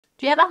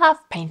Do you ever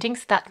have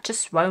paintings that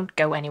just won't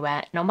go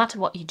anywhere no matter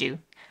what you do?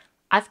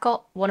 I've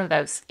got one of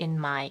those in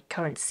my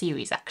current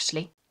series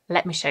actually.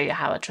 Let me show you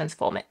how I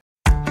transform it.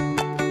 Hi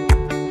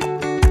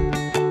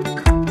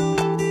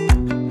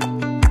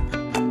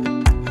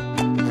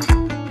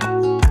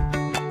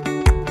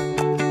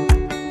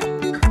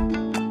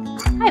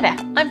there,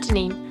 I'm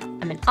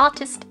Janine. I'm an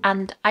artist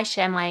and I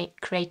share my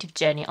creative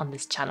journey on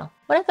this channel.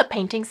 One of the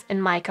paintings in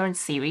my current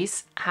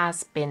series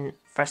has been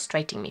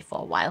frustrating me for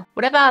a while.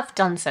 Whatever I've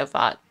done so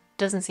far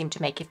doesn't seem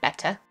to make it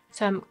better.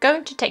 So I'm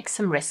going to take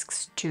some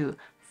risks to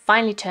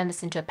finally turn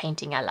this into a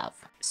painting I love.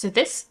 So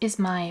this is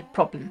my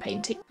problem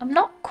painting. I'm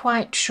not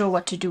quite sure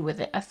what to do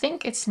with it. I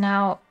think it's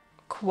now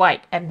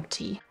quite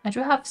empty. I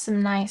do have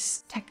some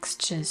nice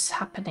textures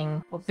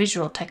happening, or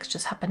visual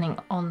textures happening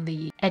on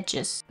the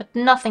edges, but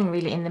nothing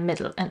really in the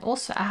middle. And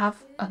also I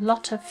have a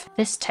lot of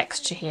this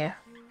texture here,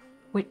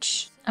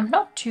 which I'm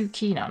not too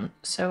keen on.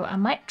 So I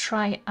might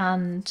try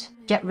and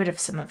get rid of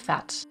some of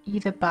that,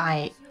 either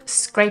by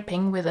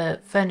scraping with a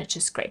furniture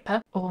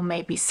scraper, or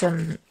maybe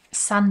some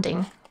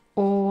sanding,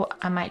 or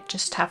I might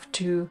just have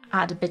to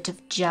add a bit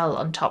of gel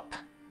on top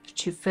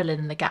to fill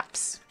in the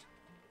gaps.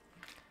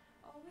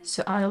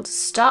 So I'll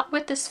start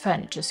with this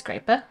furniture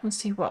scraper and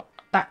see what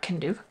that can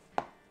do.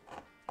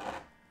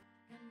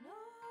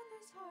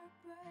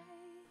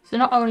 So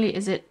not only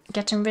is it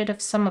getting rid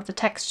of some of the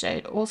texture,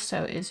 it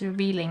also is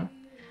revealing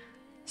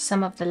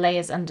some of the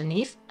layers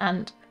underneath,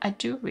 and I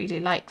do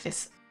really like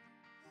this.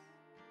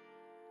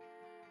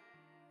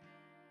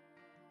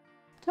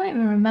 I don't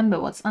even remember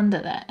what's under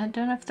there. I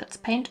don't know if that's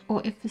paint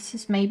or if this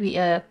is maybe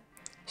a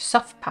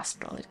soft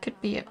pastel. It could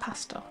be a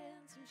pastel.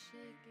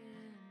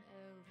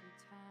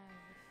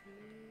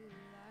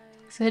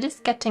 So it is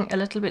getting a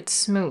little bit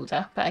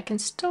smoother, but I can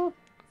still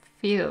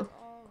feel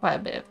quite a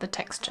bit of the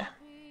texture.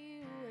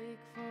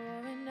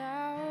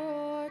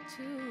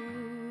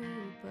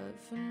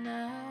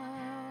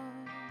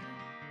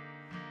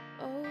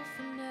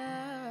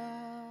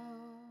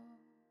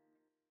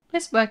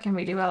 It's working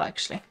really well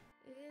actually.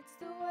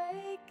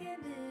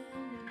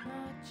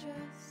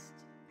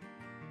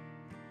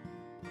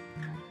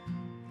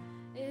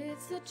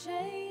 It's the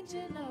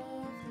changing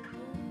of the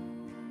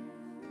moon.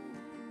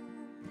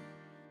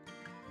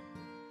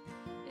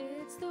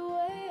 It's the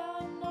way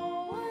I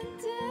know one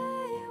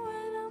day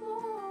when I'm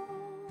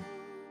old,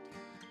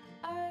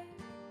 I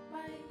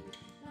might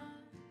not.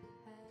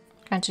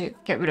 Going to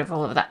get rid of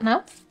all of that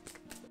now.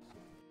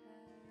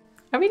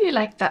 I really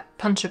like that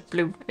punch of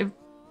blue.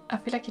 I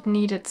feel like it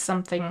needed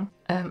something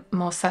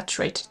more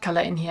saturated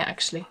colour in here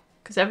actually,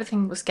 because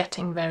everything was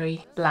getting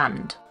very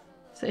bland.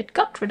 So it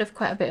got rid of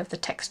quite a bit of the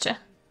texture.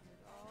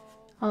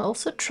 I'll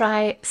also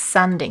try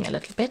sanding a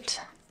little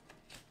bit.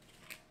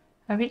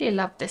 I really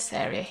love this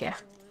area here.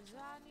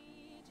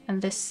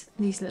 And these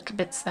little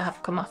bits that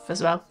have come off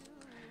as well.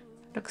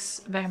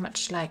 Looks very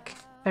much like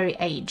very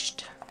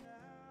aged.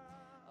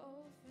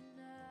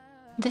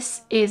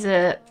 This is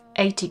a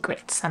 80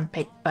 grit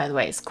sandpaper, by the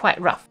way. It's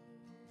quite rough.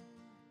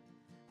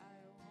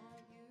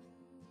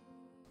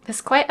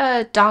 There's quite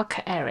a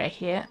darker area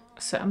here,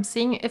 so I'm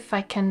seeing if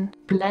I can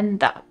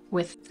blend that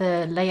with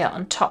the layer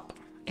on top.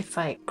 If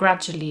I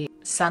gradually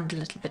sand a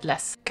little bit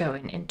less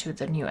going into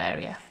the new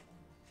area,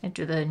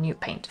 into the new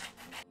paint.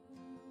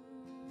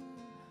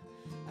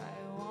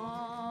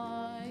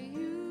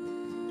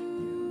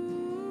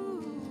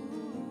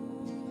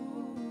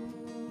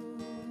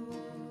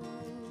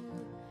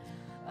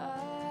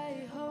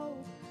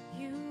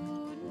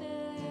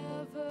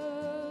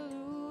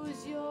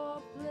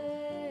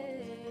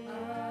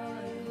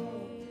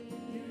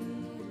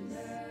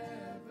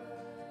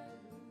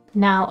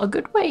 Now, a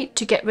good way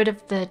to get rid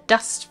of the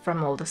dust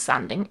from all the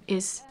sanding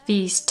is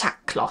these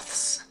tack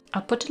cloths.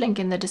 I'll put a link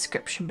in the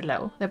description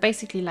below. They're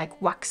basically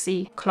like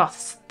waxy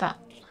cloths that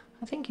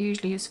I think you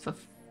usually use for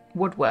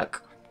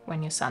woodwork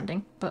when you're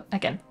sanding, but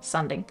again,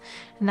 sanding.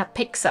 And that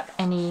picks up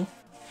any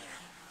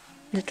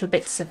little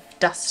bits of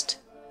dust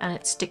and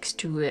it sticks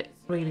to it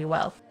really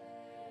well.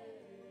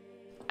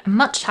 I'm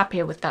much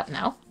happier with that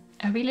now.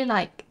 I really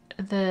like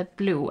the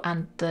blue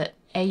and the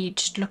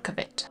aged look of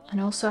it, and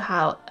also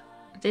how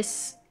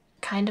this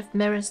kind of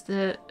mirrors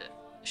the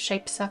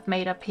shapes I've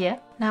made up here.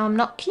 Now I'm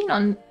not keen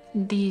on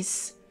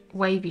these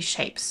wavy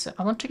shapes, so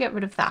I want to get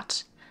rid of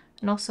that.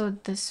 And also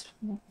this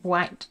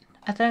white,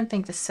 I don't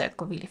think the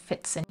circle really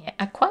fits in here.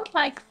 I quite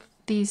like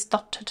these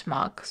dotted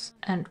marks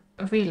and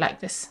I really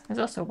like this. There's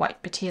also a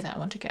white bit here that I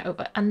want to get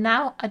over. And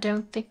now I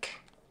don't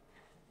think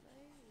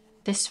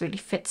this really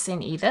fits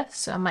in either,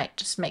 so I might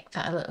just make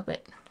that a little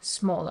bit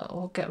smaller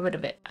or get rid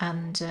of it.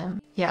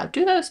 And yeah, I'll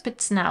do those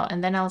bits now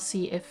and then I'll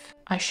see if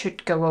I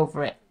should go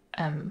over it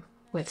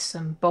with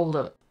some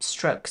bolder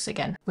strokes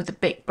again, with a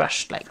big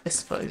brush like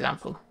this for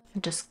example,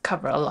 and just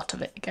cover a lot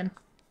of it again.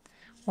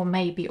 Or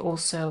maybe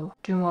also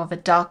do more of a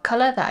dark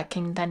colour that I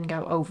can then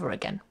go over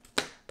again.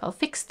 But I'll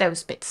fix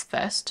those bits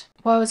first.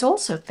 What I was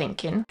also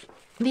thinking,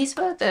 these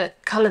were the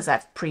colours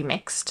I've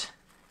pre-mixed,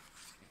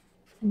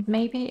 and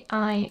maybe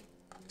I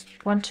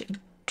want to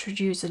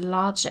introduce a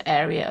larger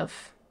area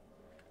of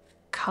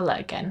colour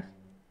again.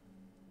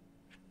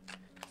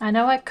 I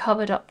know I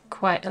covered up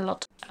quite a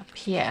lot up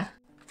here.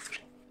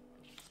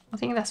 I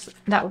think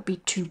that would be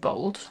too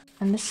bold.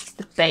 And this is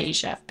the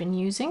beige I've been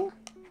using,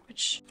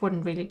 which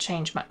wouldn't really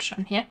change much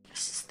on here.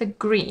 This is the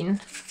green.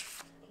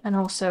 And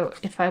also,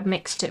 if I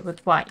mixed it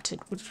with white,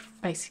 it would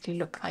basically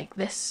look like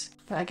this.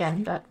 But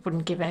again, that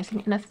wouldn't give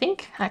anything. And I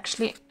think,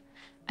 actually,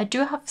 I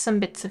do have some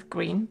bits of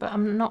green, but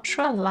I'm not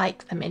sure I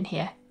like them in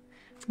here.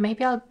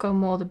 Maybe I'll go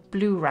more the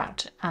blue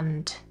route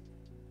and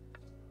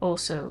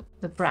also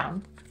the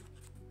brown.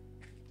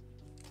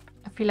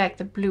 I feel like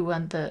the blue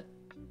and the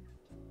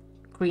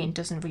green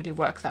doesn't really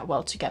work that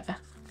well together.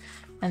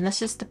 And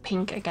this is the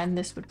pink. Again,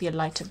 this would be a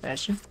lighter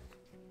version,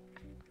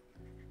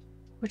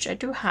 which I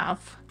do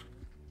have.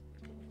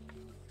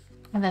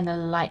 And then a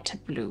lighter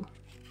blue,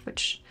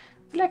 which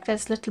I feel like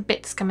there's little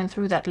bits coming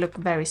through that look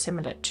very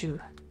similar to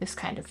this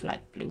kind of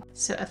light blue.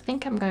 So I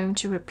think I'm going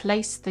to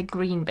replace the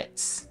green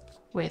bits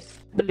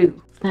with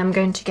blue. And I'm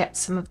going to get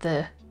some of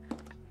the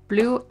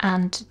blue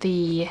and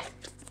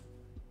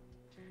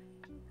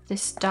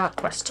this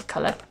dark rusty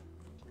colour,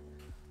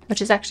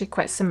 which is actually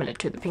quite similar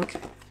to the pink,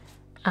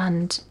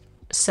 and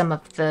some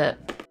of the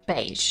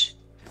beige.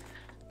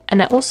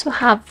 And I also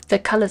have the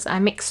colours I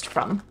mixed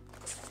from,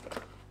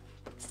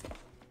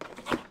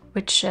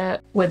 which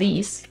were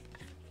these.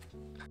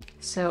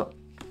 So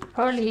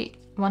probably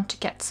want to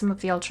get some of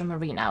the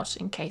ultramarine out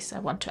in case I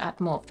want to add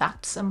more of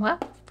that somewhere.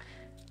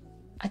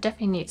 I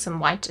definitely need some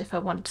white if I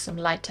want some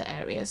lighter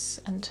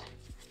areas, and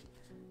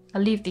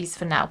I'll leave these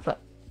for now, but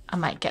I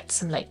might get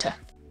some later.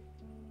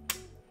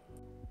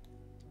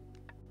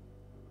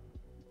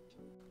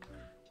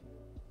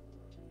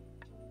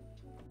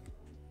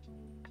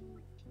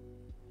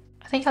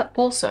 I think I'll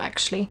also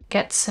actually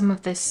get some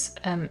of this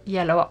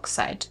yellow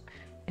oxide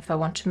if I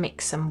want to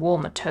mix some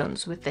warmer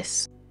tones with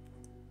this.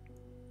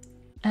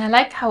 And I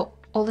like how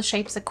all the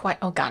shapes are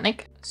quite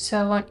organic, so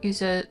I won't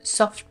use a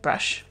soft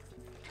brush.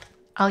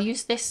 I'll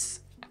use this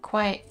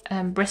quite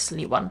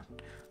bristly one,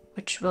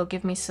 which will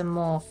give me some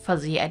more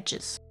fuzzy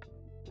edges.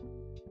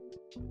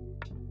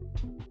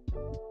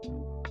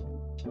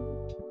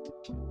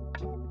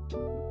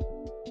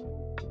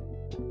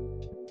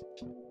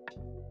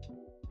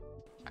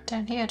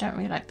 Down here I don't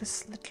really like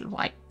this little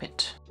white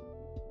bit.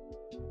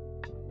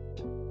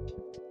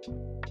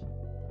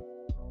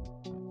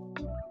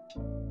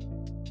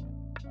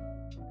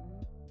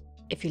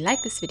 If you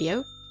like this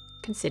video,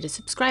 consider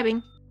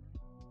subscribing.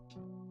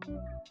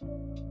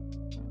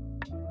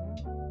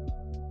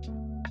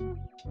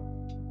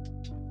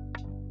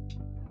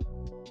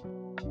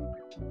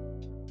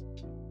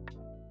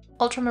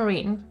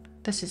 Ultramarine,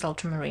 this is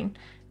ultramarine,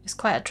 is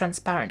quite a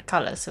transparent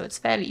colour, so it's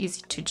fairly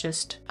easy to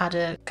just add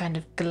a kind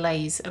of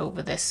glaze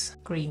over this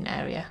green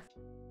area.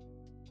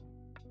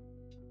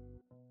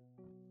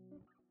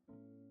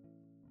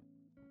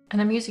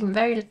 And I'm using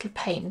very little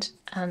paint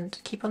and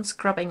keep on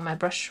scrubbing my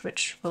brush,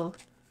 which will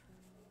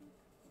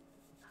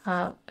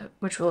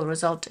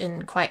result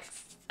in quite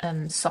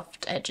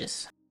soft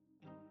edges.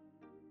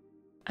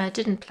 I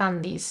didn't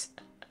plan this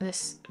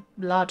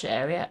larger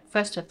area. At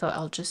first I thought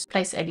I'll just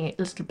place any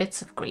little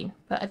bits of green,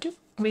 but I do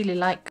really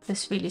like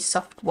this really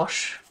soft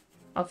wash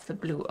of the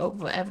blue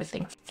over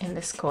everything in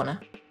this corner.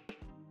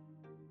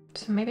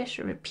 So maybe I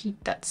should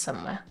repeat that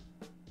somewhere.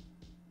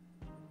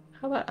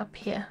 How about up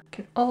here? I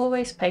can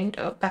always paint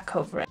back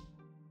over it.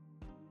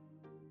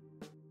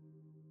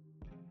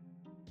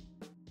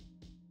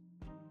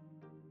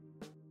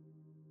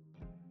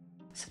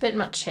 It's a bit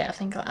much here. I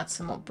think I'll add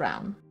some more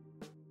brown.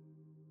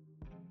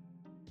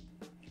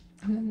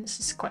 And then this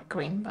is quite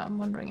green, but I'm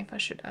wondering if I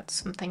should add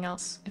something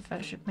else. If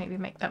I should maybe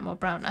make that more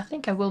brown. I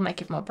think I will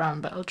make it more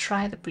brown, but I'll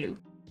try the blue.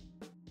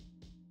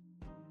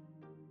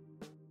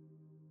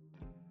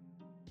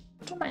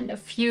 I don't mind a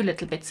few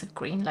little bits of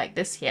green like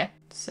this here.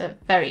 It's a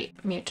very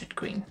muted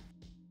green.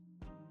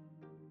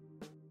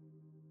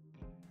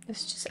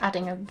 It's just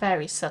adding a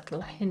very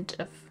subtle hint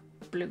of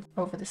blue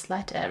over this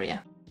light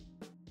area.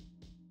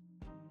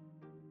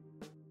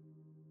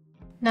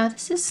 Now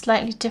this is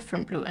slightly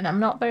different blue and I'm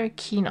not very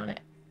keen on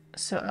it.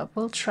 So I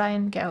will try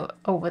and go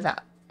over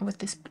that with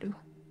this blue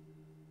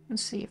and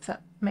see if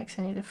that makes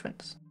any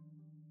difference.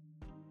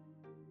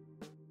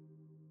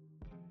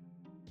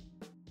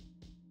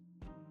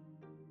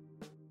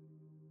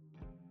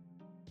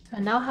 So I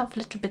now have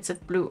little bits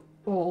of blue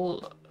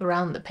all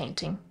around the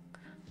painting,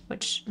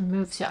 which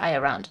moves your eye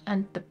around.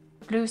 And the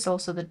blue is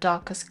also the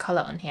darkest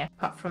colour on here,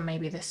 apart from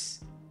maybe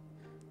this.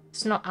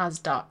 It's not as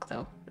dark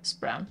though, it's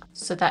brown.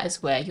 So that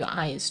is where your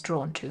eye is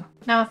drawn to.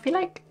 Now I feel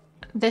like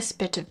this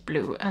bit of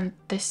blue and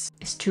this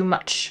is too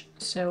much,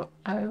 so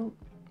I'll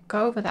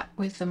go over that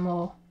with a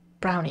more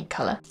browny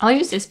colour. I'll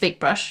use this big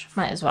brush,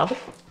 might as well,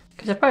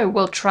 because I probably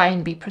will try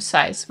and be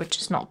precise, which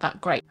is not that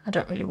great. I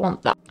don't really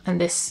want that, and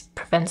this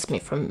prevents me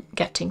from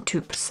getting too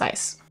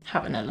precise,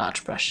 having a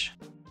large brush.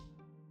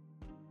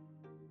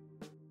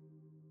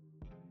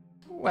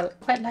 Well,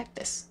 I quite like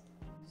this.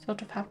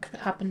 Sort of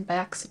happened by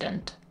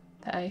accident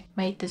that I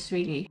made this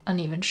really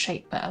uneven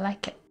shape, but I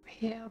like it.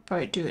 Here I'll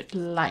probably do it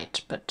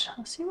light, but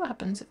I'll see what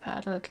happens if I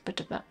add a little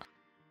bit of that.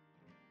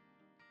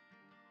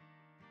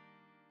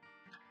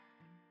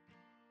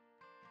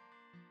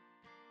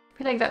 I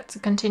feel like that's a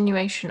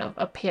continuation of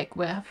up here.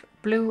 We have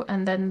blue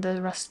and then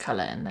the rust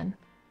colour and then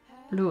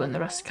blue and the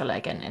rust colour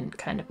again in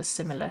kind of a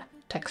similar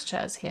texture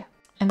as here.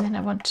 And then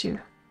I want to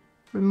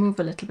remove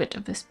a little bit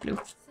of this blue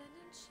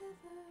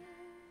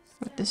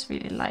with this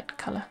really light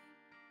colour.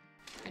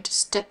 I'm going to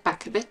step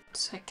back a bit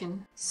so I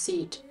can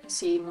see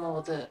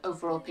more the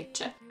overall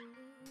picture.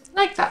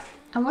 Like that.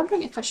 I'm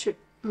wondering if I should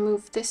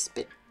move this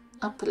bit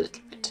up a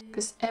little bit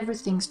because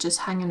everything's just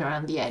hanging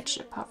around the edge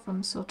apart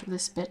from sort of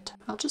this bit.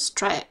 I'll just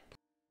try it.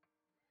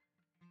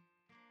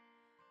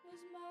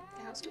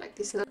 I also like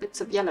these little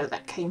bits of yellow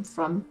that came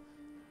from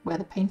where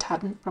the paint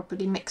hadn't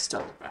properly mixed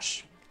on the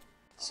brush.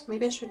 So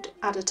maybe I should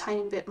add a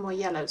tiny bit more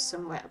yellow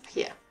somewhere up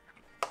here.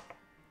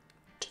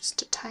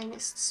 Just a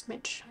tiniest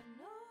smidge.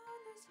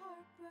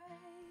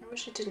 I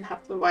wish I didn't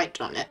have the white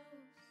on it.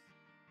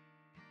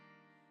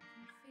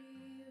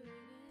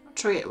 Not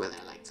sure yet whether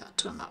I like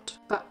that or not.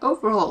 But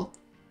overall,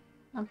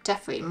 I'm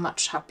definitely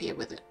much happier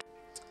with it.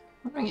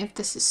 I'm wondering if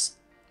this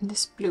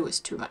blue is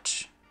too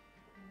much.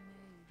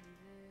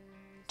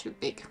 Too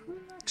big.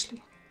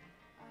 Actually,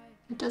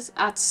 it does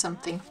add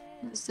something.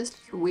 There's this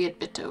little weird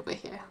bit over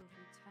here.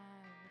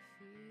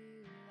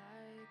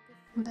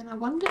 And then I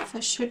wonder if I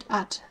should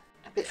add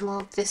a bit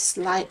more of this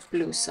light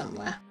blue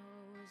somewhere.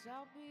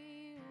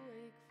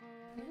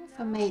 Maybe if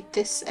I made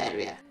this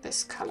area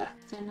this colour,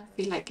 then I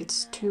feel like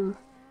it's too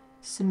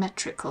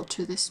symmetrical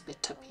to this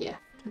bit up here,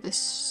 to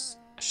this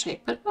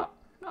shape, but not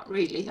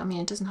really. I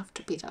mean, it doesn't have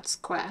to be that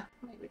square.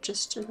 Maybe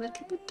just a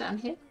little bit down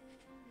here.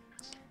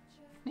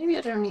 Maybe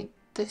I don't need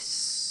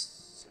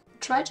this.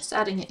 Try just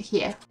adding it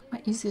here.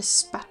 Might use this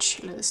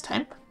spatula this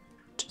time,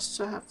 just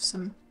to have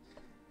some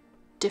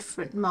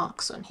different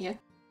marks on here.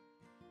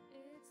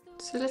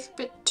 It's a little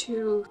bit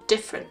too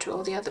different to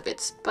all the other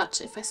bits,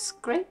 but if I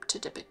scraped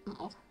it a bit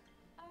more,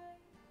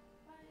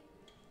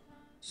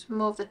 so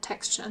more of the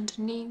texture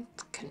underneath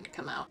can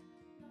come out.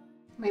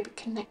 Maybe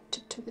connect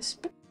it to this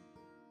bit.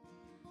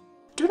 I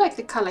do like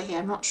the colour here,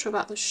 I'm not sure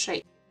about the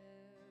shape.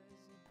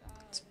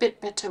 It's a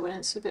bit better when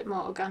it's a bit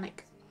more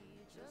organic.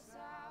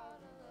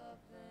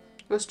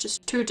 It was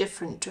just too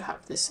different to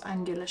have this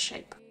angular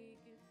shape.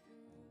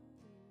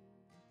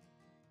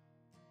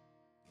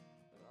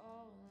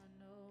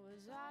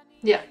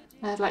 Yeah,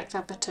 I like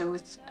that better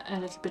with a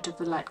little bit of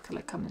the light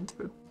colour coming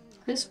through.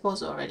 This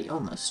was already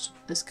almost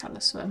this colour,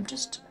 so I'm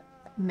just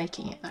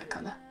making it that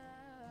colour.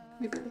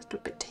 Maybe a little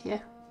bit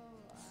here,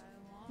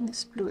 in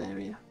this blue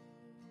area,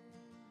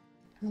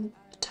 and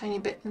a tiny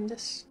bit in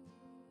this.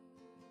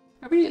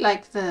 I really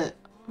like the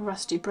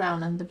rusty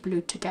brown and the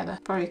blue together,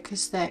 probably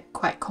because they're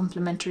quite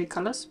complementary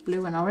colours,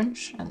 blue and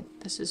orange, and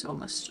this is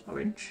almost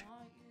orange.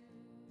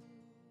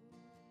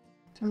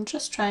 I'm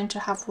just trying to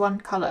have one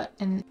colour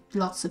in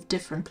lots of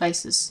different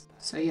places,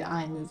 so your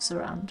eye moves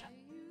around.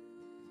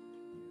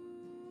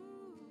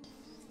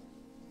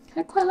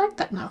 I quite like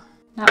that now.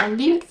 Now I'll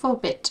leave it for a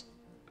bit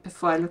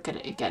before I look at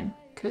it again,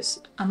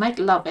 because I might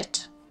love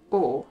it,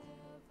 or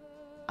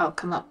I'll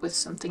come up with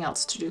something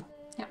else to do.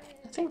 Yeah,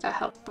 I think that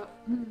helped, but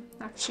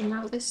actually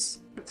now this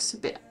looks a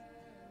bit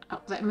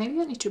up there.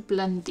 Maybe I need to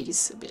blend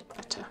these a bit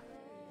better.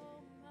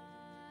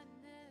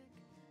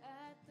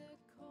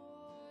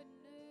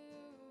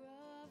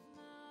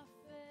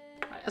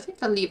 I think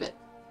I'll leave it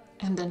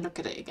and then look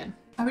at it again.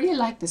 I really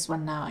like this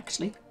one now,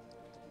 actually.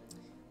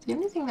 The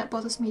only thing that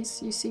bothers me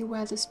is you see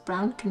where this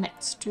brown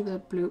connects to the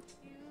blue.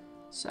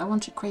 So I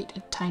want to create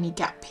a tiny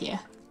gap here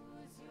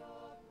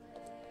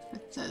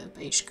with the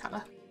beige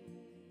colour.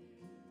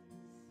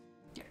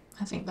 Yeah,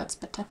 I think that's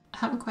better. I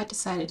haven't quite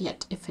decided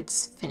yet if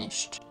it's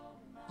finished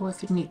or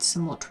if it needs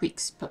some more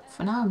tweaks, but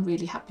for now I'm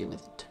really happy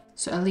with it.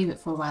 So I'll leave it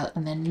for a while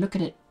and then look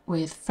at it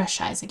with fresh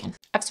eyes again.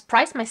 I've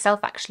surprised myself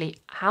actually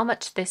how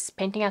much this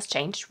painting has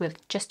changed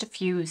with just a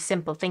few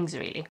simple things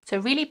really. So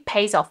it really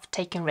pays off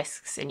taking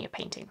risks in your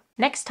painting.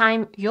 Next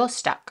time you're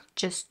stuck,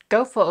 just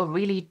go for a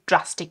really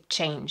drastic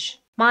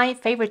change. My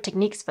favourite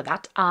techniques for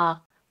that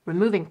are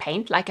removing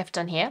paint like I've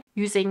done here,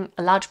 using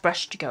a large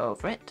brush to go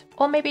over it,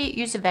 or maybe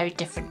use a very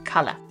different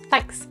colour.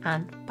 Thanks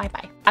and bye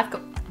bye. I've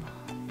got